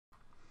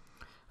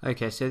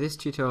Okay, so this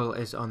tutorial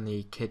is on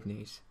the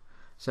kidneys.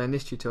 So in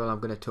this tutorial I'm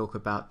going to talk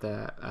about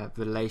the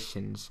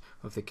relations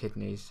of the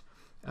kidneys,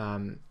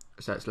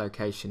 so its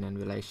location in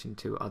relation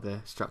to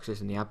other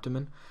structures in the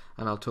abdomen,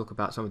 and I'll talk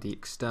about some of the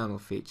external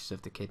features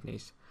of the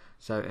kidneys.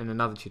 So in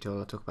another tutorial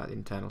I'll talk about the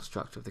internal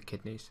structure of the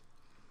kidneys.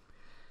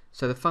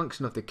 So the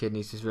function of the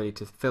kidneys is really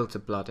to filter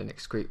blood and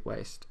excrete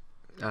waste,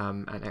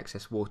 and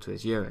excess water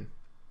is urine.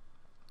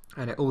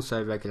 And it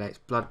also regulates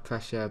blood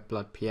pressure,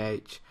 blood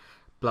pH,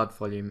 blood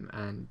volume,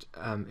 and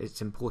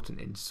it's important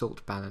in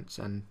salt balance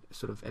and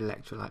sort of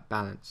electrolyte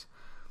balance.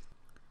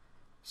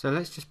 So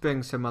let's just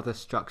bring some other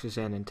structures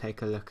in and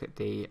take a look at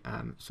the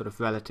sort of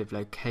relative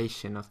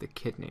location of the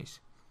kidneys.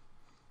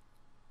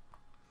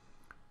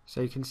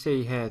 So you can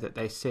see here that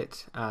they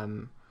sit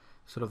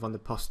sort of on the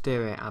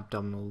posterior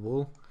abdominal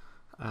wall,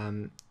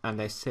 and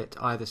they sit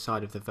either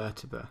side of the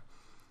vertebra.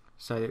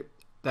 So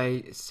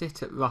they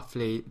sit at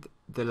roughly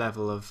the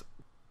level of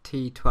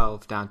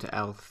T12 down to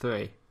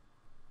L3.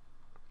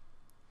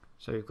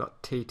 So we've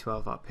got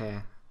T12 up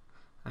here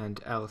and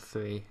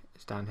L3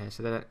 is down here,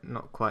 so they're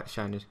not quite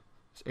shown as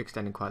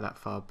extending quite that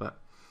far, but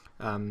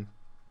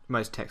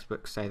most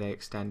textbooks say they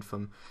extend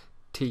from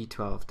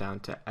T12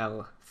 down to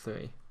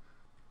L3.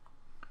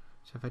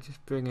 So if I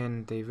just bring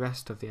in the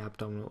rest of the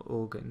abdominal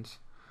organs,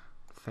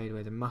 fade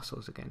away the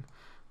muscles again,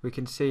 we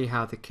can see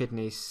how the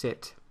kidneys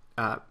sit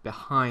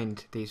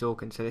behind these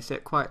organs. So they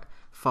sit quite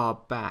far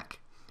back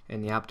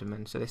in the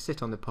abdomen, so they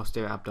sit on the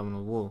posterior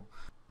abdominal wall.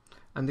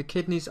 And the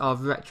kidneys are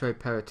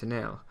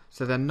retroperitoneal,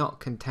 so they're not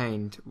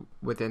contained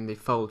within the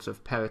folds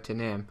of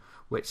peritoneum,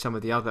 which some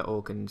of the other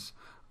organs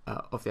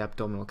of the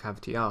abdominal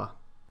cavity are.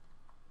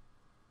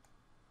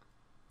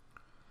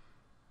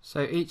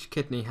 So each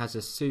kidney has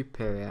a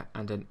superior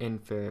and an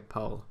inferior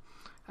pole,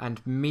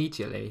 and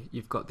medially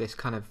you've got this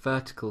kind of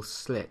vertical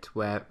slit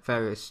where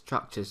various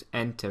structures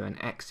enter and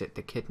exit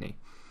the kidney,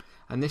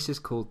 and this is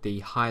called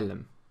the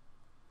hilum.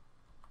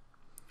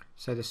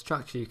 So the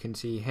structure you can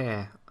see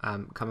here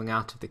coming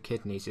out of the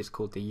kidneys is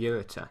called the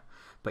ureter,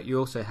 but you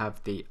also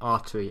have the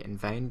artery and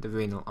vein, the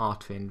renal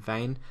artery and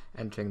vein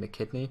entering the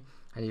kidney,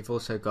 and you've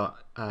also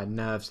got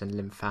nerves and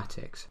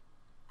lymphatics.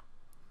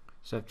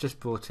 So I've just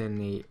brought in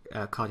the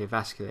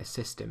cardiovascular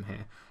system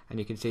here, and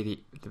you can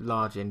see the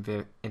large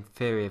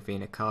inferior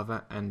vena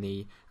cava and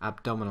the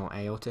abdominal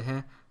aorta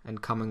here,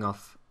 and coming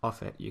off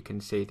it you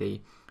can see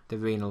the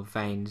renal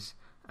veins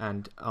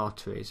and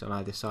arteries on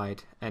either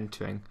side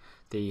entering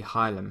the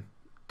hilum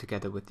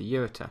together with the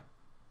ureter.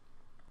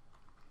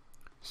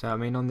 So I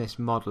mean, on this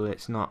model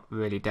it's not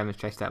really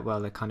demonstrated that well.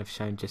 They're kind of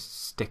shown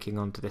just sticking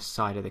onto the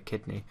side of the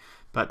kidney,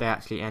 but they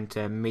actually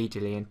enter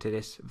medially into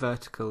this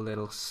vertical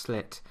little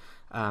slit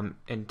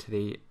into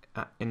the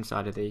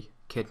inside of the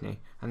kidney,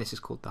 and this is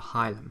called the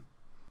hilum.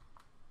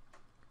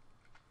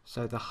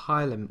 So the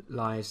hilum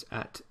lies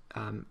at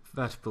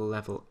vertebral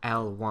level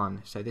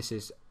L1, so this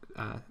is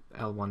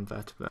L1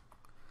 vertebra.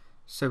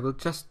 So we'll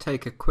just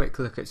take a quick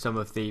look at some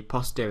of the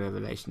posterior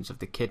relations of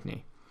the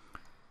kidney.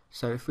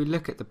 So if we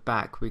look at the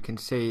back, we can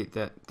see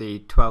that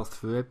the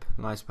 12th rib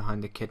lies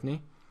behind the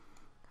kidney,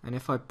 and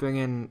if I bring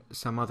in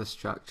some other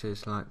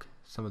structures like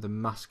some of the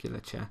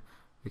musculature,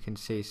 we can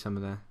see some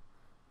of the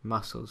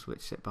muscles which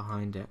sit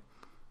behind it.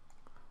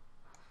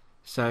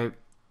 So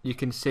you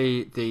can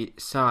see the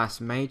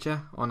psoas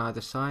major on either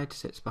side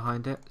sits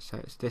behind it, so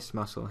it's this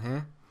muscle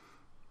here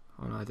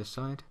on either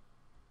side.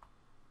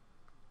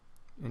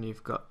 And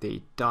you've got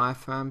the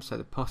diaphragm, so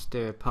the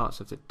posterior parts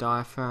of the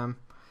diaphragm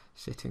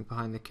sitting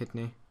behind the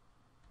kidney.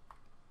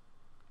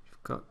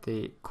 You've got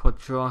the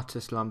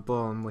quadratus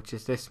lumborum, which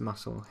is this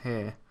muscle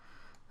here.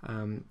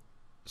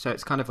 So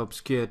it's kind of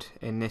obscured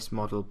in this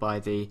model by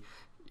the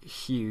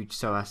huge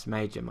psoas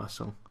major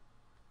muscle.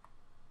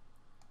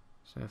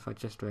 So if I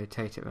just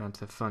rotate it around to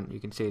the front, you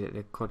can see that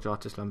the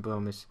quadratus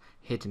lumborum is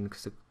hidden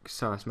because the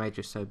psoas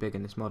major is so big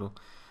in this model.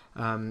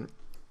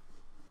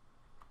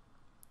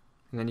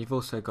 And then you've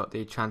also got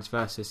the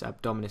transversus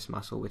abdominis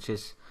muscle, which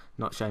is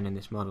not shown in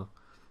this model.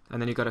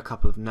 And then you've got a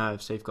couple of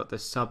nerves. So you've got the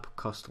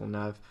subcostal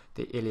nerve,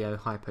 the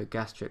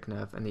iliohypogastric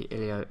nerve, and the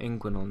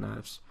ilioinguinal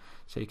nerves.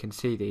 So you can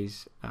see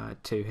these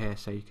two here.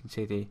 So you can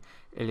see the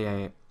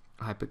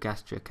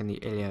iliohypogastric and the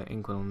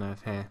ilioinguinal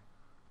nerve here.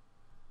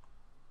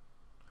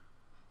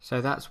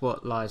 So that's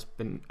what lies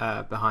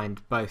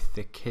behind both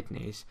the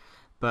kidneys.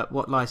 But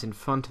what lies in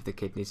front of the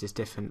kidneys is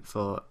different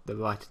for the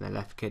right and the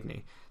left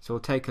kidney. So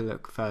we'll take a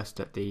look first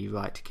at the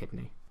right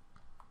kidney.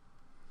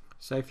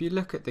 So if you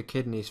look at the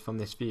kidneys from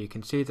this view, you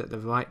can see that the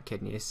right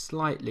kidney is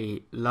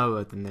slightly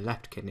lower than the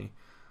left kidney.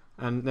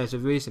 And there's a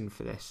reason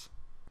for this.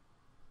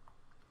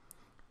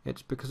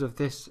 It's because of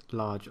this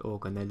large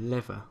organ, the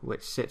liver,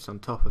 which sits on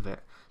top of it.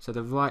 So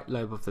the right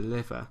lobe of the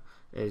liver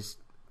is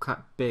quite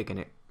big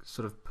and it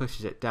sort of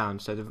pushes it down.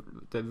 So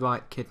the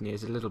right kidney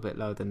is a little bit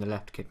lower than the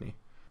left kidney.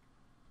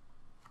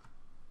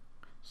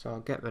 So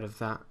I'll get rid of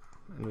that,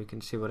 and we can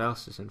see what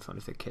else is in front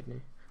of the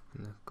kidney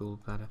and the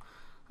gallbladder.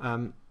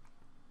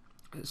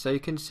 So you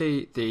can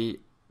see the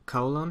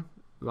colon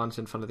runs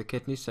in front of the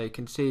kidney. So you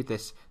can see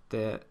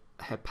the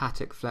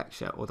hepatic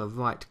flexure, or the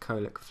right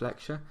colic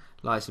flexure,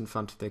 lies in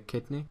front of the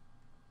kidney.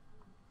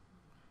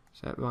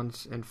 So it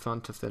runs in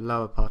front of the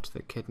lower part of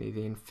the kidney,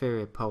 the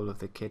inferior pole of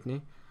the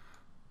kidney.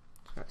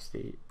 That's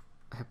the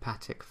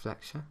hepatic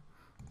flexure.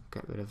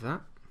 Get rid of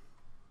that.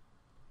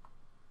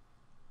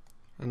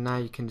 And now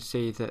you can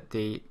see that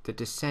the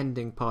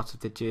descending part of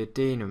the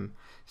duodenum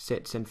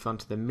sits in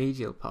front of the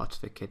medial part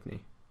of the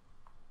kidney.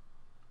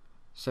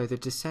 So the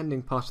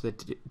descending part of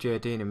the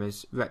duodenum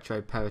is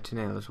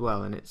retroperitoneal as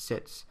well, and it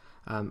sits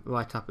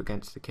right up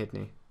against the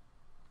kidney.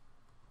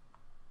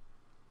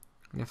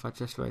 And if I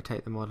just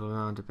rotate the model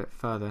around a bit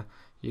further,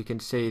 you can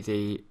see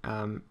the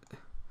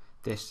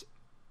this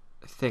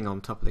thing on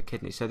top of the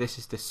kidney. So this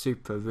is the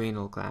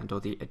suprarenal gland, or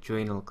the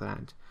adrenal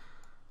gland.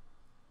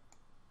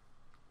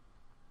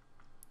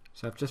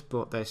 So I've just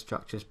brought those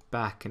structures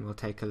back, and we'll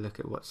take a look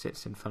at what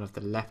sits in front of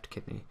the left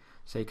kidney.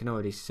 So you can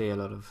already see a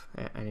lot of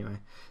it anyway.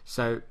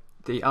 So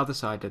the other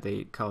side of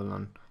the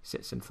colon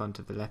sits in front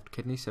of the left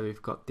kidney. So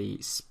we've got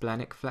the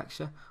splenic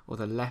flexure, or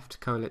the left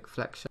colic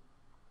flexure.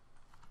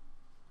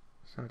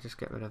 So I'll just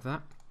get rid of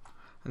that.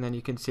 And then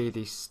you can see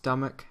the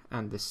stomach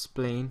and the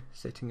spleen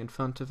sitting in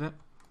front of it.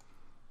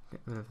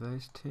 Get rid of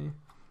those two.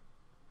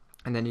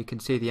 And then you can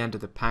see the end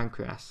of the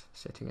pancreas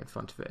sitting in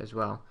front of it as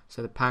well.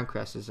 So the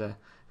pancreas is a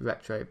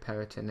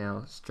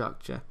retroperitoneal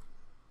structure,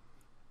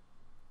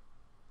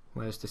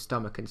 whereas the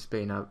stomach and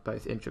spleen are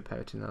both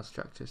intraperitoneal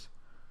structures.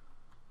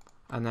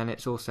 And then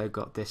it's also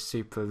got this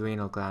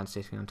suprarenal gland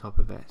sitting on top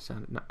of it, so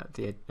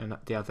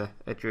the other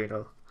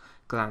adrenal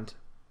gland.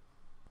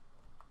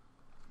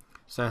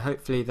 So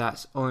hopefully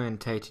that's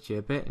orientated you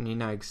a bit, and you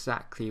know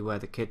exactly where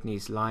the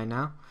kidneys lie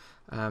now.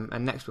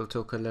 And next we'll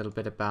talk a little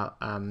bit about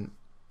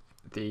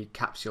the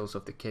capsules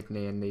of the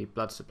kidney and the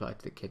blood supply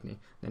to the kidney.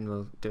 Then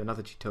we'll do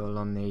another tutorial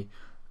on the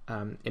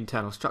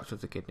internal structure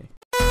of the kidney.